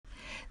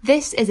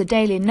This is a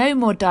daily No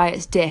More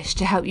Diets dish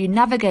to help you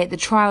navigate the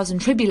trials and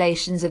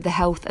tribulations of the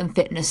health and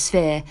fitness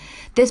sphere.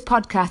 This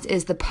podcast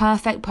is the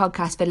perfect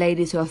podcast for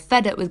ladies who are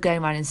fed up with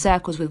going around in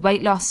circles with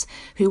weight loss,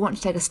 who want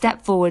to take a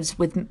step forwards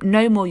with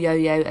no more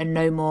yo-yo and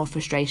no more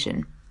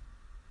frustration.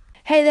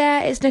 Hey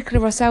there, it's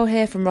Nicola Rossell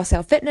here from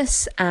Rossell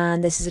Fitness,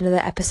 and this is another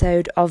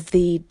episode of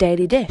the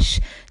Daily Dish.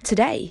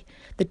 Today,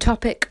 the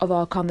topic of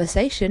our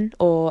conversation,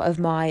 or of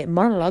my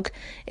monologue,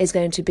 is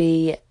going to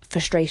be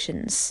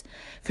frustrations.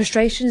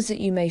 Frustrations that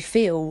you may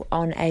feel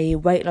on a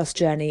weight loss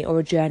journey or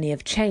a journey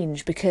of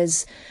change,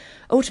 because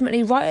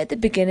ultimately, right at the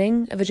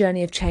beginning of a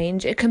journey of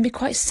change, it can be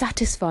quite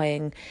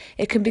satisfying.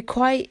 It can be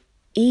quite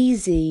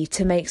easy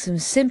to make some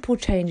simple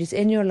changes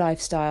in your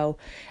lifestyle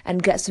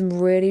and get some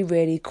really,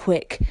 really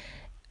quick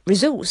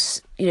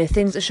results.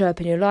 Things that show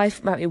up in your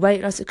life might be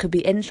weight loss, it could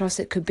be inch loss,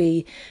 it could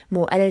be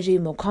more energy,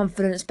 more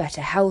confidence, better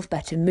health,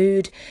 better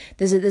mood.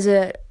 There's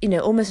a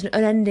almost an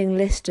unending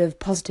list of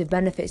positive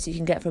benefits you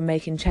can get from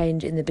making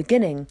change in the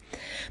beginning.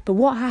 But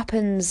what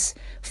happens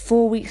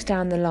 4 weeks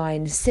down the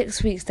line,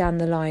 6 weeks down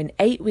the line,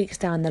 8 weeks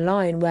down the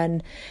line,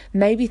 when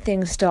maybe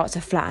things start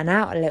to flatten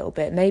out a little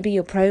bit? Maybe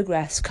your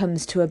progress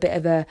comes to a bit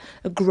of a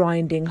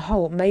grinding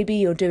halt. Maybe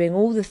you're doing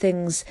all the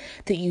things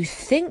that you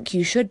think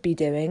you should be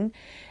doing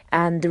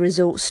and the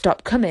results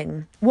stop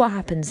coming. What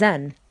happens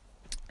then?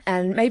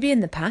 And maybe in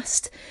the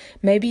past,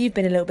 maybe you've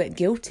been a little bit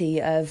guilty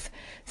of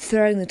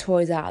throwing the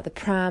toys out of the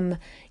pram.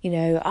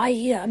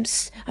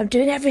 I'm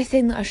doing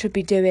everything that I should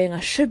be doing.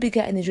 I should be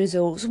getting these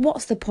results.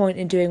 What's the point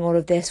in doing all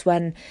of this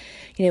when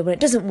it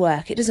doesn't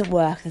work? It doesn't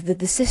work.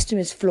 The system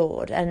is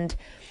flawed. And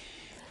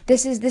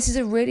this is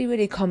a really,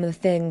 really common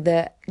thing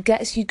that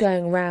gets you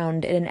going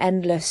around in an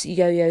endless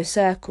yo-yo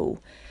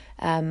circle.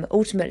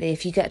 Ultimately,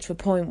 if you get to a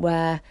point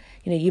where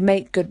you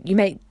make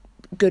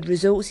good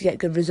results, you get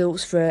good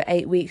results for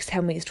 8 weeks,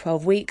 10 weeks,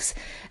 12 weeks,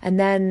 and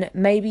then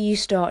maybe you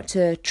start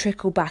to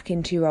trickle back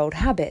into your old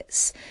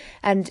habits.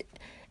 And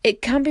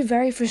it can be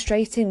very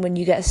frustrating when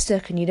you get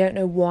stuck and you don't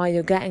know why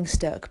you're getting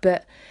stuck.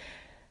 But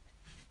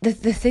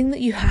the thing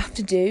that you have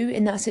to do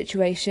in that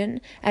situation,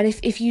 and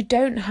if you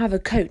don't have a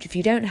coach, if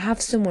you don't have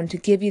someone to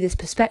give you this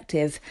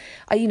perspective,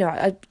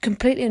 I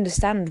completely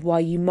understand why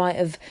you might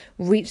have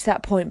reached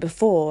that point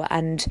before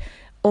and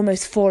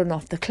almost fallen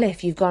off the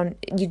cliff. You're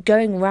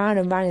going round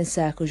and round in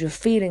circles, you're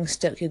feeling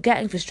stuck, you're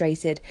getting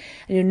frustrated,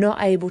 and you're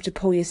not able to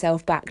pull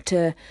yourself back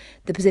to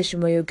the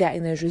position where you're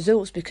getting those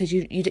results because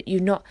you're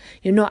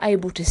not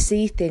able to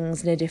see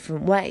things in a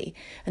different way.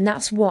 And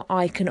that's what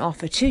I can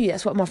offer to you.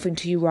 That's what I'm offering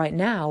to you right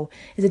now,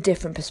 is a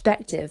different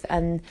perspective.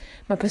 And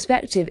my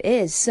perspective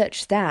is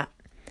such that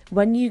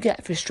when you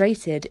get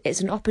frustrated,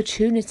 it's an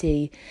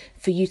opportunity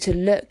for you to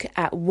look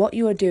at what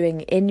you are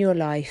doing in your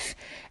life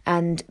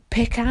and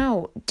pick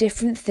out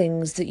different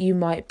things that you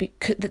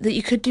that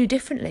you could do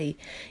differently.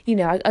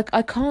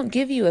 I can't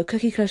give you a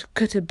cookie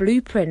cutter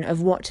blueprint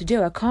of what to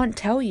do. I can't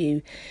tell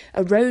you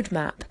a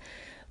roadmap.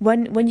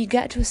 When you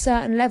get to a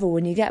certain level,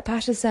 when you get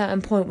past a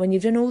certain point, when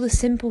you've done all the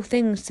simple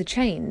things to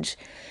change,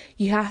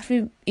 you have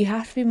to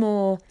be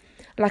more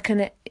like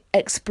an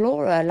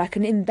explorer, like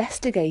an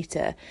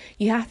investigator.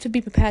 You have to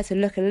be prepared to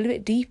look a little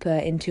bit deeper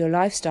into your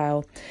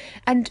lifestyle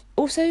and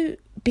also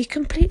be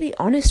completely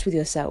honest with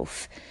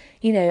yourself.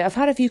 I've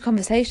had a few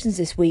conversations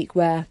this week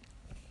where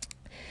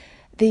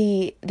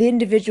the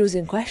individuals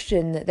in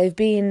question, they've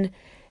been,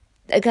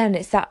 again,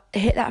 it's that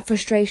hit that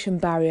frustration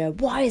barrier.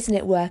 Why isn't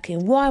it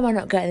working? Why am I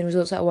not getting the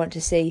results that I want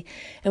to see?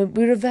 And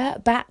we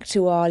revert back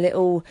to our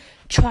little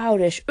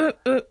childish,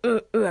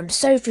 I'm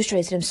so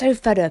frustrated, I'm so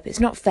fed up, it's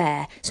not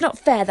fair. It's not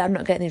fair that I'm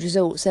not getting these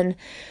results. And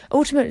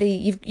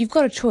ultimately, you've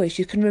got a choice.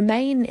 You can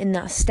remain in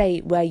that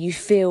state where you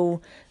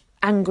feel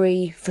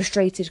angry,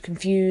 frustrated,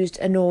 confused,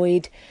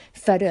 annoyed,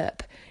 fed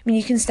up.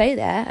 You can stay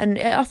there, and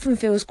it often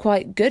feels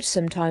quite good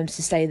sometimes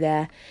to stay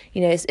there.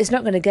 It's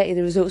not going to get you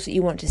the results that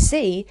you want to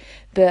see,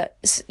 but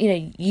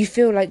you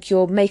feel like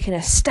you're making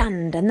a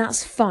stand, and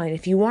that's fine.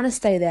 If you want to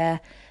stay there,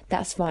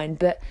 that's fine.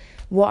 But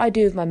what I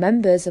do with my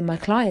members and my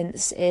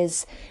clients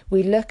is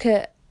we look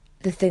at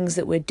the things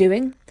that we're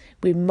doing,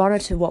 we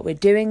monitor what we're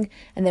doing,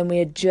 and then we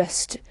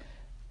adjust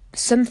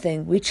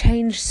something, we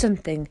change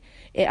something.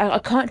 I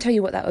can't tell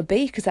you what that would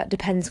be because that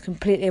depends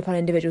completely upon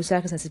individual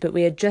circumstances, but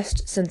we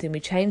adjust something, we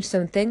change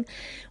something,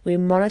 we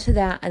monitor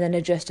that and then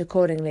adjust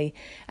accordingly.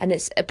 And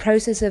it's a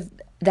process of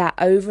that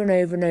over and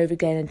over and over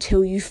again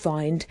until you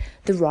find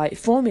the right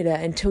formula,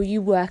 until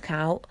you work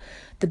out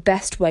the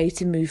best way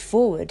to move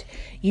forward.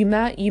 You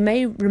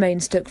may remain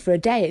stuck for a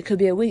day, it could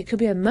be a week, it could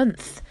be a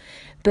month,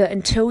 but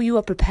until you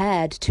are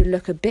prepared to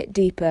look a bit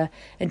deeper,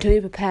 until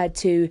you're prepared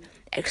to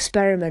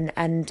experiment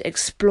and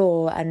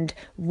explore and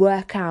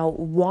work out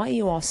why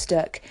you are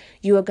stuck,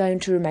 you are going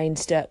to remain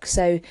stuck.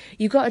 So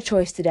you've got a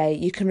choice today.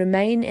 You can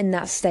remain in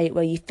that state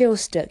where you feel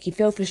stuck, you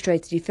feel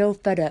frustrated, you feel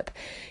fed up,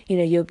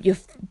 you're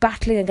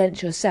battling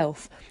against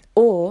yourself,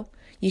 or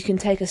you can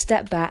take a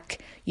step back,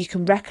 you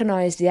can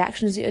recognise the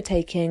actions that you're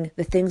taking,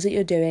 the things that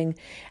you're doing,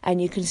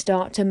 and you can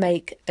start to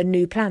make a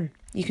new plan.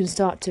 You can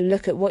start to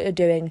look at what you're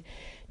doing,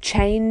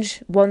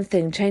 change one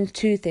thing, change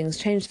two things,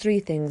 change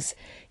three things.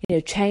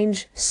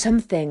 change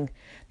something.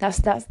 That's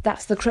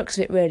the crux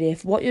of it, really.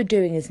 If what you're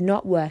doing is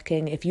not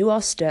working, if you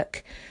are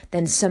stuck,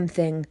 then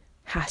something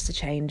has to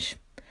change.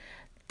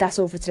 That's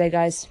all for today,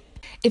 guys.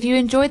 If you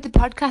enjoyed the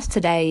podcast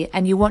today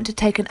and you want to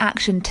take an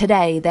action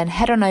today, then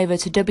head on over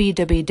to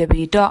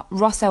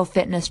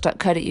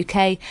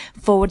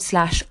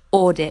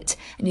www.rossellfitness.co.uk/audit,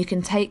 and you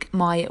can take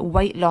my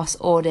weight loss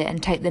audit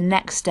and take the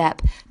next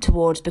step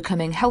towards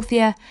becoming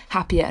healthier,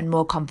 happier and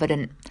more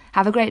confident.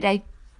 Have a great day.